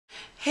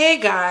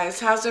Hey guys,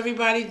 how's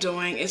everybody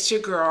doing? It's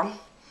your girl.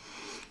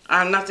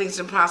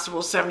 Nothing's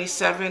Impossible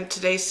 77.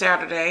 Today's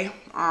Saturday,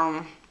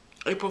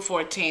 April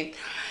 14th.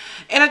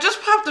 And I just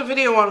popped a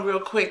video on real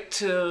quick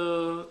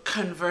to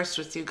converse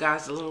with you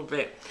guys a little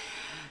bit.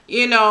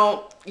 You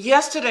know,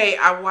 yesterday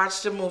I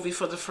watched a movie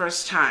for the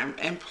first time,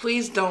 and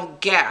please don't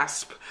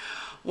gasp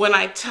when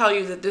I tell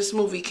you that this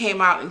movie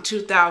came out in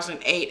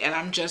 2008 and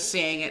I'm just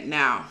seeing it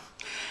now.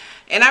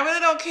 And I really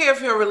don't care if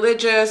you're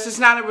religious. This is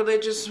not a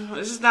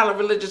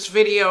religious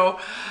video.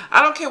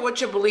 I don't care what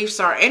your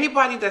beliefs are.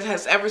 Anybody that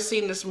has ever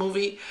seen this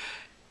movie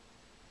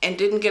and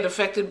didn't get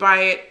affected by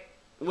it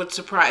would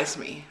surprise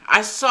me.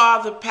 I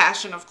saw the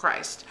Passion of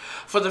Christ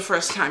for the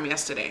first time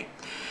yesterday.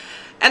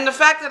 And the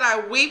fact that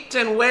I wept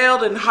and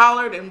wailed and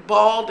hollered and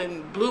bawled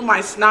and blew my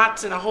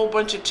snots and a whole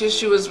bunch of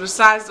tissue is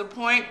besides the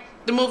point.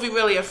 The movie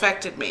really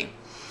affected me.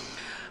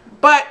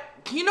 But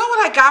you know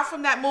what I got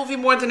from that movie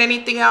more than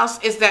anything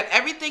else is that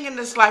everything in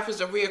this life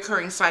is a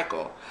reoccurring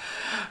cycle.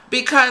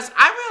 Because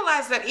I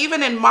realize that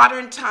even in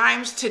modern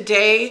times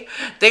today,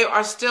 there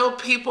are still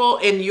people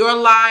in your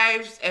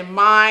lives and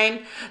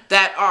mine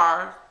that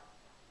are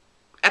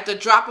at the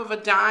drop of a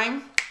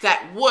dime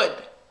that would,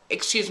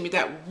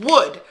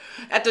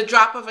 at the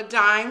drop of a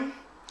dime,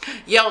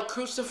 yell,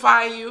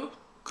 crucify you,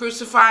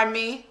 crucify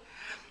me,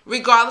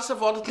 regardless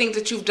of all the things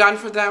that you've done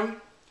for them.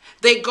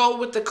 They go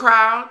with the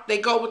crowd. They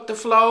go with the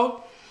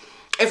flow.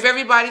 If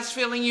everybody's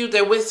feeling you,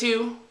 they're with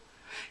you.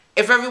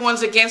 If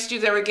everyone's against you,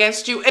 they're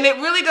against you. And it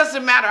really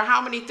doesn't matter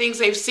how many things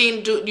they've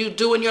seen you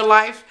do in your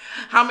life,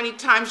 how many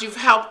times you've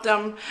helped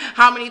them,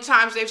 how many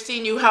times they've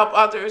seen you help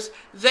others.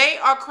 They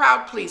are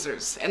crowd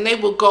pleasers, and they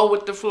will go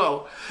with the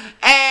flow.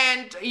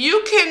 And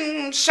you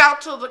can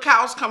shout till the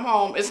cows come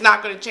home. It's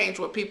not going to change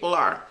what people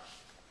are.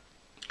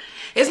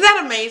 Isn't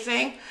that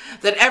amazing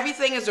that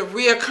everything is a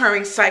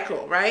reoccurring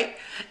cycle, right?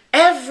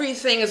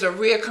 Everything is a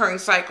reoccurring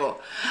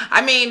cycle.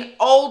 I mean,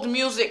 old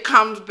music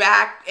comes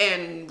back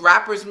and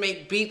rappers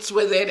make beats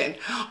with it, and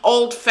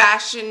old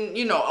fashioned,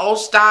 old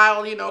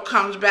style,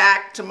 comes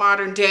back to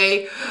modern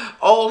day,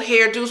 old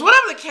hairdos,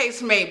 whatever the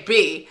case may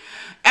be.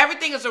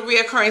 Everything is a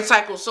reoccurring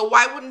cycle. So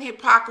why wouldn't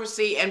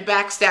hypocrisy and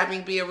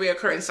backstabbing be a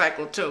reoccurring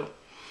cycle too?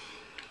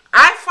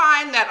 I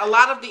find that a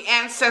lot of the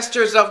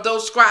ancestors of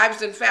those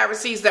scribes and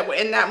Pharisees that were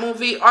in that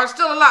movie are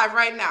still alive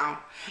right now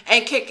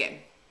and kicking.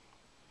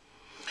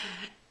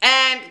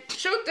 And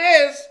truth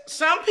is,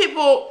 some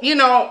people,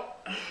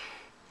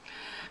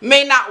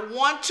 may not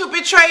want to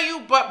betray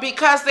you, but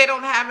because they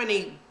don't have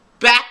any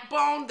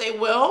backbone, they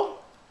will.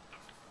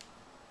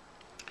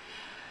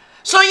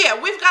 So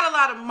yeah, we've got a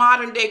lot of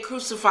modern day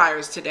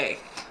crucifiers today.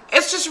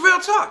 It's just real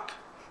talk.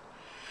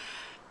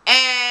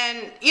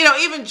 And,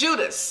 even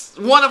Judas,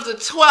 one of the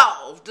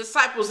 12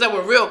 disciples that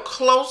were real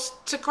close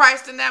to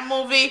Christ in that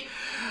movie,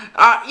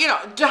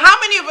 how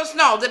many of us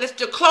know that it's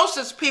the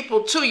closest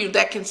people to you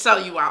that can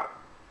sell you out?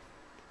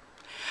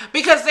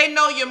 Because they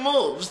know your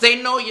moves.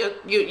 They know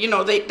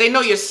they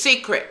know your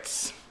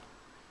secrets.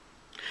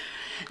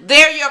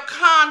 They're your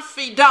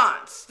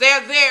confidants.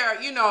 They're there,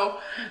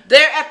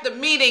 they're at the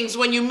meetings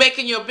when you're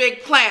making your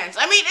big plans.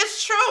 I mean,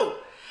 it's true.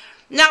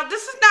 Now,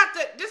 this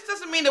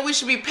doesn't mean that we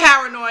should be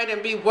paranoid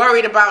and be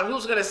worried about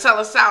who's going to sell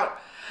us out.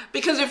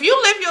 Because if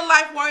you live your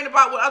life worrying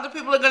about what other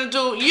people are going to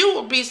do, you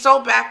will be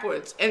so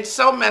backwards and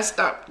so messed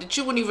up that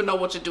you wouldn't even know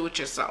what to do with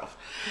yourself.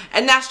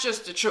 And that's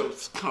just the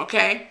truth,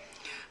 okay?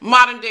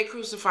 Modern day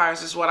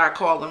crucifiers is what I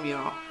call them,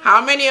 y'all.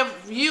 How many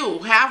of you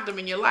have them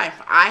in your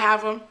life? I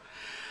have them.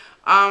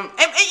 And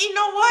you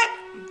know what?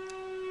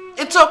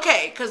 It's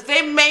okay, because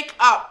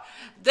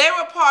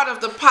they're a part of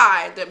the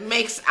pie that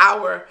makes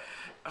our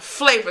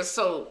flavor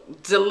so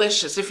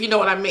delicious, if you know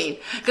what I mean.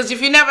 Because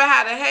if you never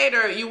had a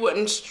hater, you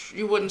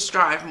wouldn't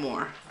strive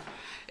more.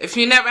 If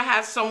you never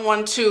had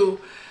someone to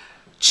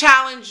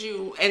challenge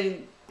you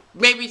and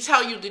maybe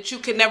tell you that you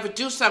can never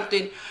do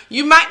something,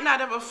 you might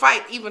not ever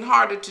fight even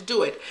harder to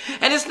do it.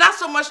 And it's not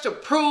so much to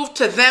prove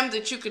to them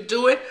that you could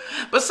do it,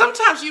 but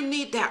sometimes you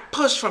need that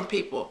push from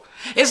people.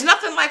 It's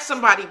nothing like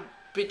somebody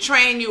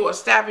betraying you or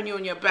stabbing you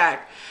in your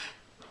back.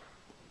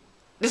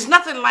 There's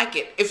nothing like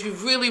it if you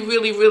really,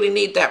 really, really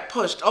need that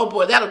push. Oh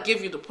boy, that'll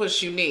give you the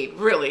push you need,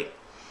 really.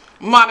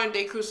 Modern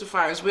day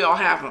crucifiers, we all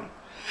have them.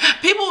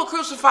 People will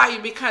crucify you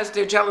because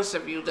they're jealous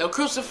of you. They'll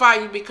crucify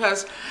you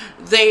because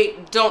they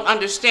don't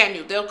understand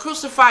you. They'll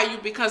crucify you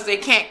because they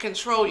can't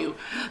control you.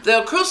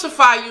 They'll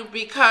crucify you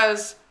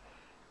because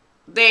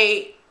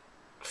they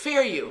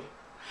fear you.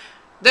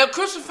 They'll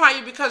crucify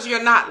you because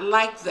you're not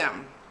like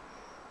them.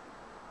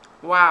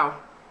 Wow.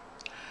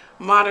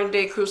 Modern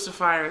day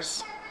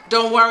crucifiers.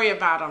 Don't worry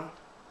about them.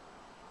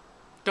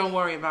 Don't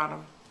worry about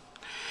them.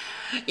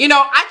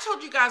 I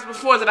told you guys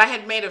before that I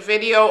had made a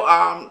video,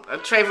 a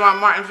Trayvon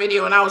Martin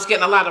video, and I was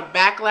getting a lot of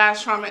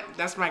backlash from it.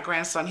 That's my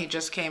grandson. He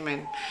just came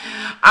in.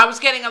 I was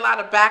getting a lot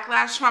of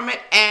backlash from it,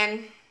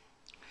 and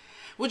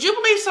would you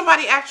believe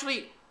somebody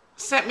actually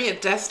sent me a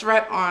death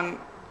threat on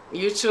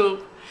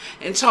YouTube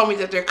and told me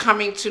that they're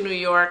coming to New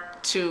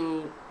York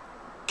to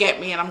get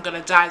me and I'm going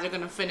to die. They're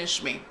going to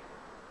finish me.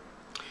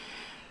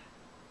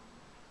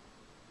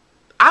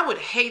 I would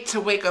hate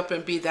to wake up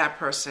and be that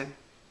person.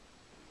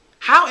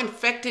 How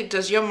infected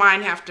does your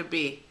mind have to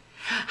be?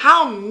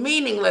 How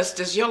meaningless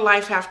does your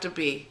life have to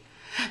be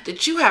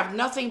that you have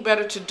nothing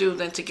better to do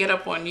than to get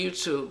up on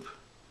YouTube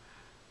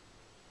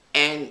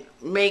and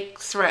make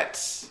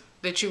threats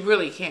that you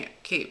really can't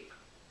keep?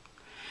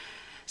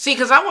 See,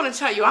 because I want to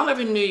tell you, I live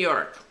in New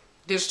York.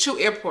 There's 2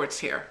 airports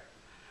here.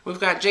 We've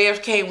got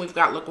JFK and we've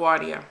got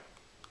LaGuardia.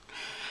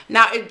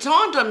 Now, it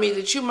dawned on me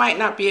that you might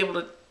not be able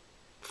to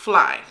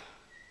fly.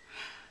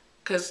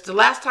 Because the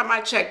last time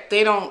I checked,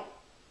 they don't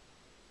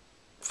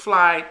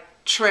fly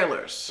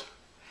trailers.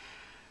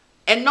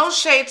 And no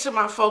shade to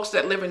my folks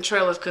that live in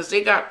trailers, because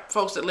they got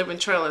folks that live in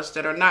trailers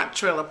that are not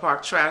trailer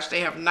park trash.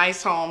 They have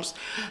nice homes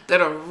that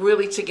are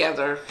really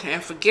together.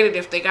 And forget it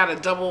if they got a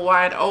double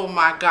wide, oh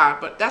my God.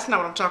 But that's not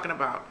what I'm talking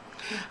about.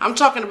 I'm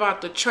talking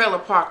about the trailer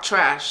park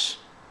trash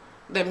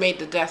that made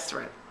the death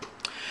threat.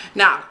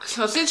 Now,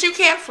 so since you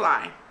can't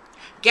fly,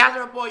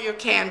 gather up all your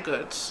canned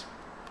goods.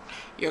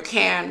 Your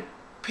canned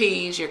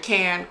peas, your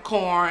canned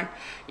corn,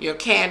 your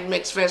canned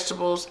mixed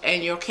vegetables,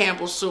 and your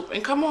Campbell's soup,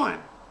 and come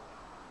on.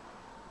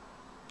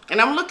 And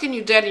I'm looking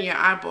you dead in your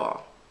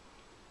eyeball.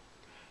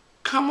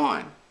 Come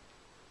on.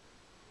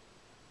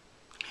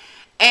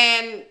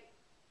 And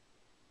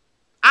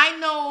I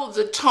know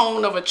the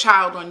tone of a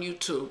child on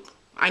YouTube.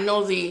 I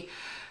know the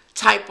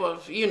type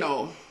of,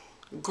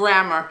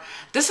 grammar.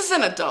 This is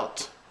an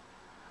adult.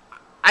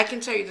 I can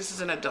tell you this is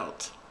an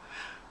adult.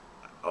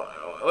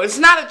 It's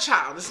not a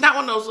child. It's not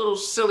one of those little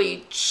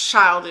silly,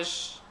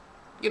 childish,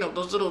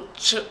 those little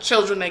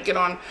children that get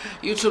on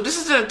YouTube.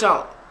 This is an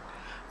adult.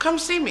 Come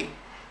see me.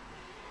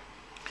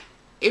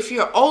 If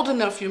you're old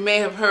enough, you may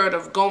have heard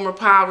of Gomer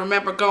Pyle.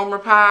 Remember Gomer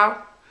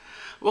Pyle?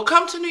 Well,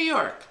 come to New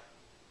York.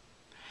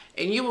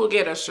 And you will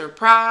get a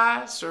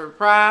surprise,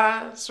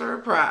 surprise,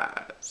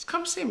 surprise.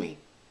 Come see me.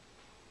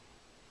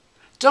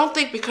 Don't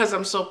think because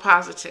I'm so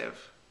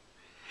positive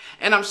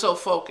and I'm so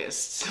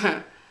focused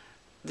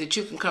that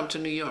you can come to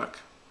New York.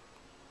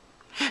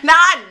 Now,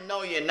 I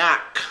know you're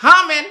not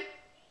coming,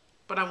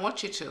 but I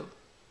want you to.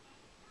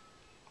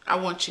 I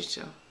want you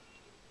to.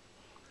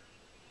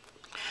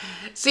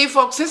 See,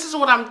 folks, this is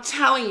what I'm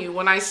telling you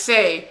when I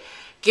say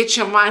get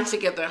your mind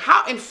together.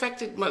 How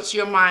infected must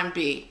your mind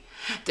be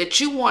that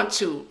you want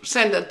to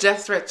send a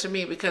death threat to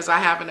me because I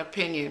have an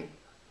opinion?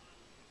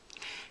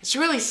 It's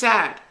really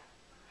sad.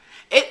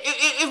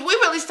 If we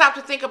really stop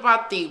to think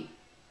about the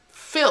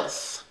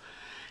filth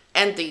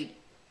and the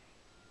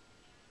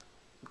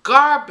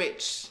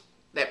garbage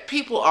that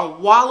people are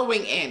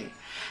wallowing in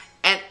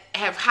and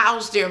have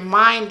housed their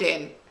mind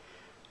in,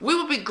 we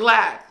will be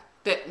glad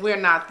that we're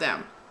not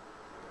them.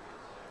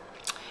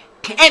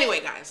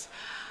 Anyway, guys,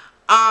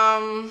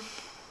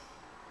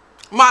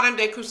 modern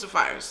day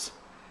crucifiers,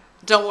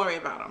 don't worry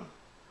about them.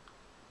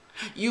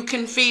 You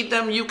can feed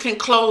them, you can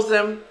clothe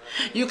them,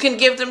 you can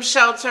give them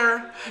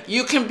shelter,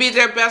 you can be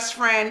their best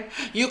friend,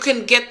 you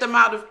can get them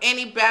out of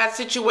any bad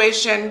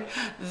situation.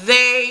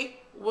 They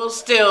will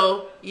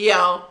still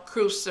yell,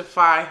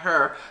 crucify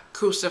her,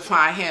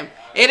 crucify him.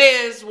 It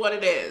is what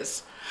it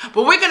is.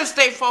 But we're going to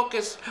stay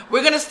focused.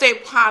 We're going to stay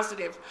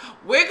positive.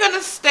 We're going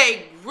to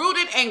stay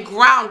rooted and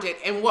grounded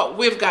in what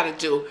we've got to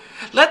do.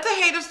 Let the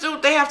haters do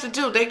what they have to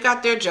do. They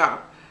got their job.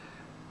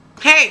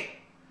 Hey,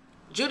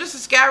 Judas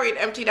Iscariot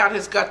emptied out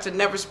his guts and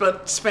never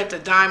spent a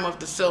dime of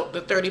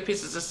the 30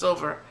 pieces of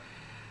silver.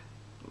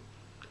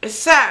 It's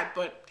sad,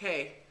 but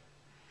hey,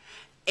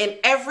 in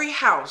every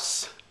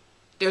house,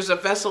 there's a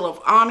vessel of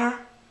honor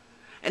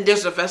and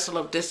there's a vessel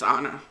of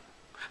dishonor.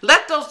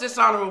 Let those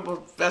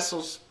dishonorable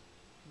vessels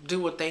do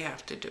what they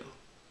have to do.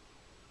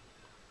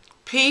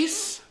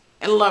 Peace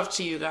and love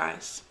to you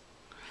guys.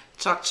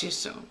 Talk to you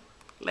soon.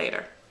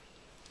 Later.